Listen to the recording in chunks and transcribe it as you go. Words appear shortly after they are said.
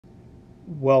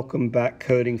Welcome back,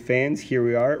 coding fans. Here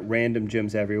we are at Random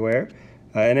Gems Everywhere.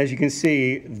 And as you can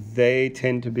see, they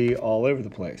tend to be all over the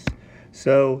place.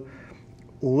 So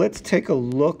let's take a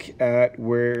look at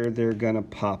where they're going to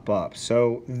pop up.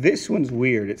 So this one's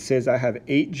weird. It says I have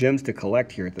 8 gems to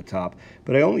collect here at the top,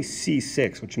 but I only see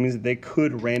 6, which means that they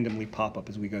could randomly pop up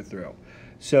as we go through.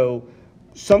 So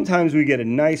sometimes we get a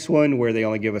nice one where they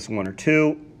only give us 1 or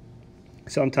 2.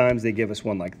 Sometimes they give us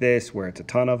one like this where it's a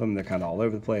ton of them. They're kind of all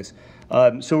over the place.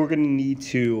 So we're going to need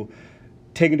to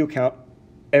take into account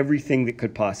everything that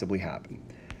could possibly happen.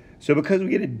 So because we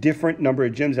get a different number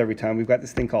of gems every time, we've got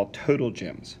this thing called total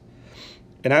gems.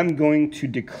 And I'm going to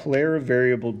declare a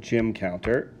variable gem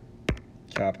counter,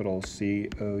 capital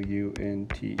C-O-U-N-T-E-R,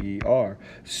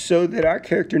 so that our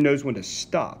character knows when to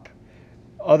stop.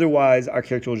 Otherwise, our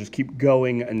character will just keep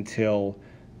going until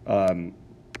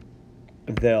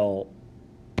they'll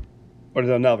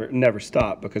never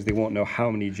stop because they won't know how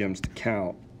many gems to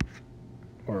count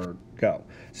or go.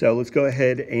 So let's go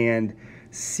ahead and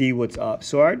see what's up.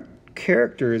 So our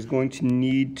character is going to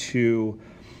need to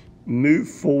move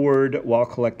forward while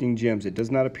collecting gems. It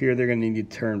does not appear they're going to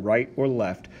need to turn right or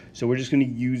left. So we're just going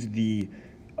to use the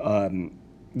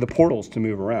portals to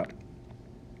move around.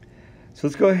 So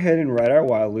let's go ahead and write our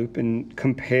while loop and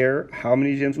compare how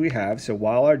many gems we have. So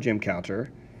while our gem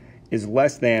counter is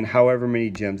less than however many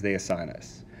gems they assign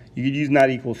us. You could use not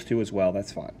equals to as well,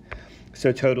 that's fine.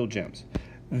 So total gems.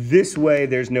 This way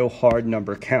there's no hard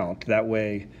number count. That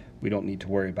way we don't need to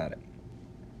worry about it.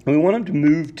 And we want them to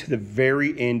move to the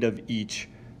very end of each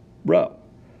row.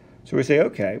 So we say,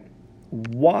 okay,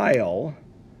 while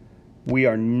we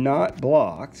are not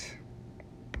blocked,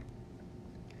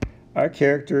 our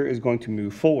character is going to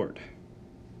move forward.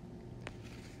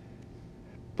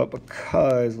 But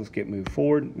because, let's get moved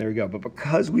forward, there we go. But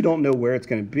because we don't know where it's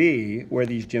going to be, where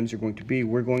these gems are going to be,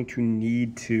 we're going to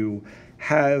need to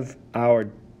have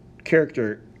our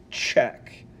character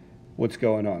check what's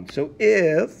going on. So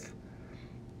if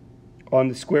on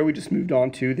the square we just moved on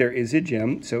to, there is a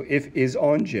gem, so if is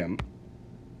on gem,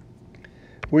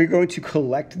 we're going to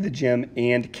collect the gem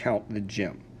and count the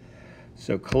gem.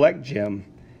 So collect gem,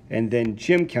 and then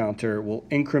gem counter will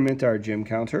increment our gem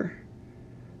counter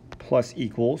plus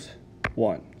equals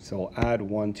 1. So we'll add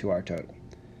 1 to our total.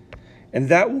 And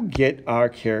that will get our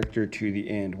character to the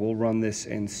end. We'll run this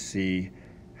and see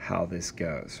how this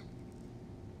goes.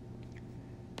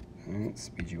 All right,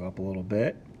 speed you up a little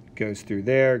bit. Goes through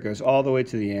there, goes all the way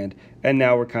to the end, and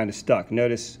now we're kind of stuck.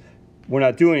 Notice we're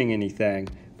not doing anything,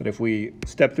 but if we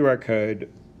step through our code,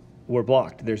 we're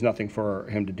blocked. There's nothing for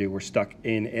him to do. We're stuck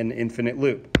in an infinite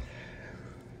loop.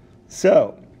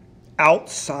 So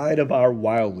outside of our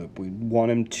while loop, we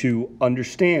want him to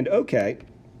understand, okay,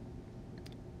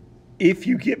 if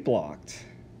you get blocked,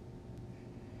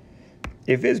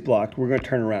 if is blocked, we're going to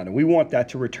turn around. And we want that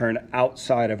to return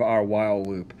outside of our while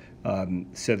loop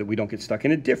so that we don't get stuck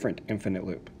in a different infinite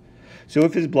loop. So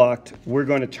if is blocked, we're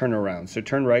going to turn around. So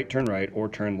turn right, or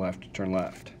turn left, turn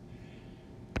left.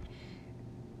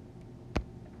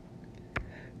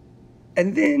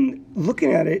 And then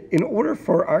looking at it, in order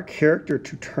for our character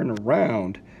to turn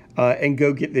around and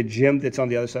go get the gem that's on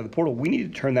the other side of the portal, we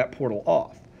need to turn that portal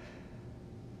off.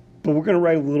 But we're going to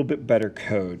write a little bit better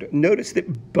code. Notice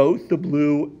that both the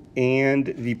blue and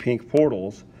the pink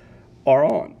portals are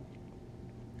on.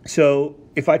 So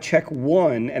if I check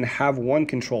one and have one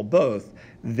control both,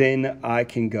 then I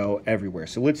can go everywhere.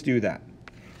 So let's do that.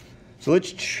 So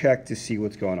let's check to see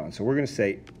what's going on. So we're going to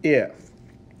say if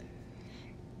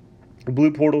the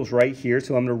blue portal is right here,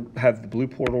 so I'm going to have the blue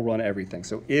portal run everything.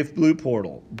 So if blue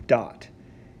portal dot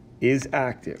is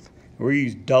active, we're going to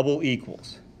use double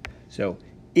equals. So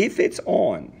if it's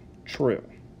on, true.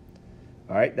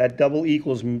 All right, that double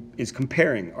equals is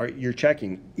comparing, or you're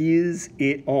checking, is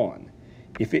it on?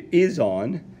 If it is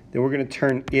on, then we're going to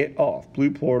turn it off.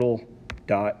 Blue portal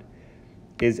dot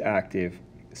is active.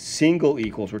 Single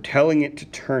equals, we're telling it to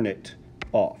turn it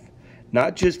off.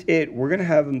 Not just it, we're going to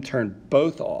have them turn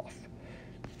both off.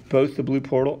 Both the blue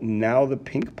portal, now the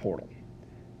pink portal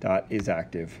dot is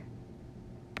active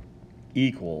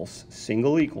equals,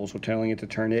 single equals, we're telling it to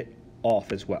turn it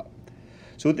off as well.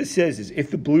 So what this says is if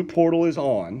the blue portal is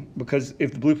on, because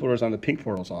if the blue portal is on, the pink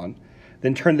portal is on,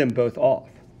 then turn them both off.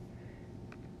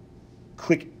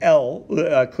 Click L,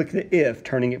 click the if,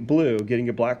 turning it blue, getting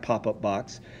a black pop-up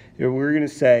box. And we're going to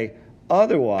say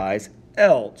otherwise,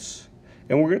 else,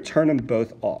 and we're going to turn them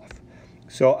both off.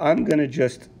 So I'm going to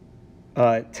just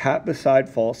tap beside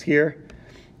false here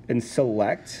and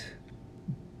select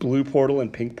blue portal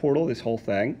and pink portal, this whole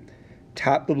thing.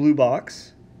 Tap the blue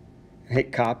box and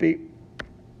hit copy.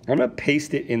 I'm going to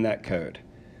paste it in that code.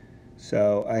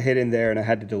 So I hit in there and I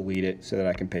had to delete it so that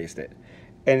I can paste it.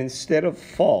 And instead of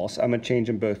false, I'm going to change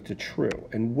them both to true.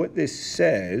 And what this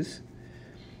says,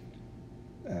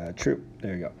 true,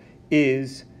 there you go,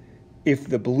 is if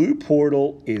the blue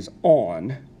portal is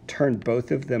on, turn both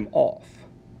of them off.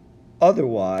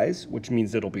 Otherwise, which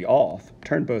means it'll be off,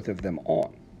 turn both of them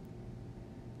on.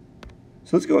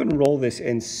 So let's go ahead and roll this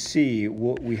and see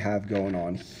what we have going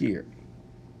on here.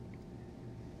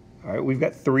 All right, we've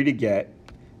got 3 to get.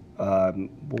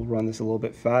 We'll run this a little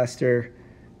bit faster,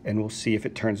 and we'll see if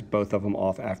it turns both of them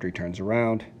off after he turns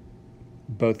around.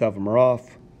 Both of them are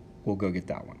off. We'll go get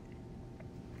that one.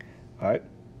 All right.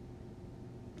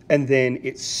 And then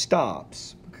it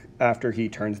stops after he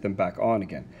turns them back on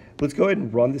again. Let's go ahead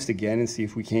and run this again and see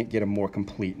if we can't get a more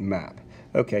complete map.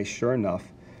 Okay, sure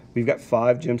enough, we've got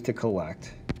 5 gems to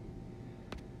collect.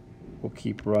 We'll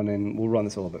keep running. We'll run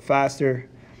this a little bit faster.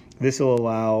 This will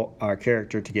allow our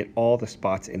character to get all the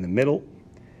spots in the middle.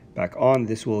 Back on,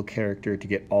 this will character to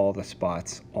get all the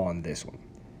spots on this one.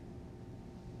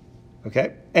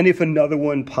 Okay, and if another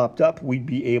one popped up, we'd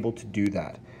be able to do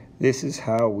that. This is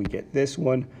how we get this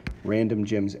one, random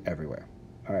gems everywhere.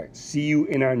 All right, see you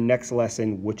in our next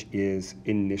lesson, which is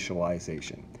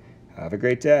initialization. Have a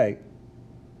great day.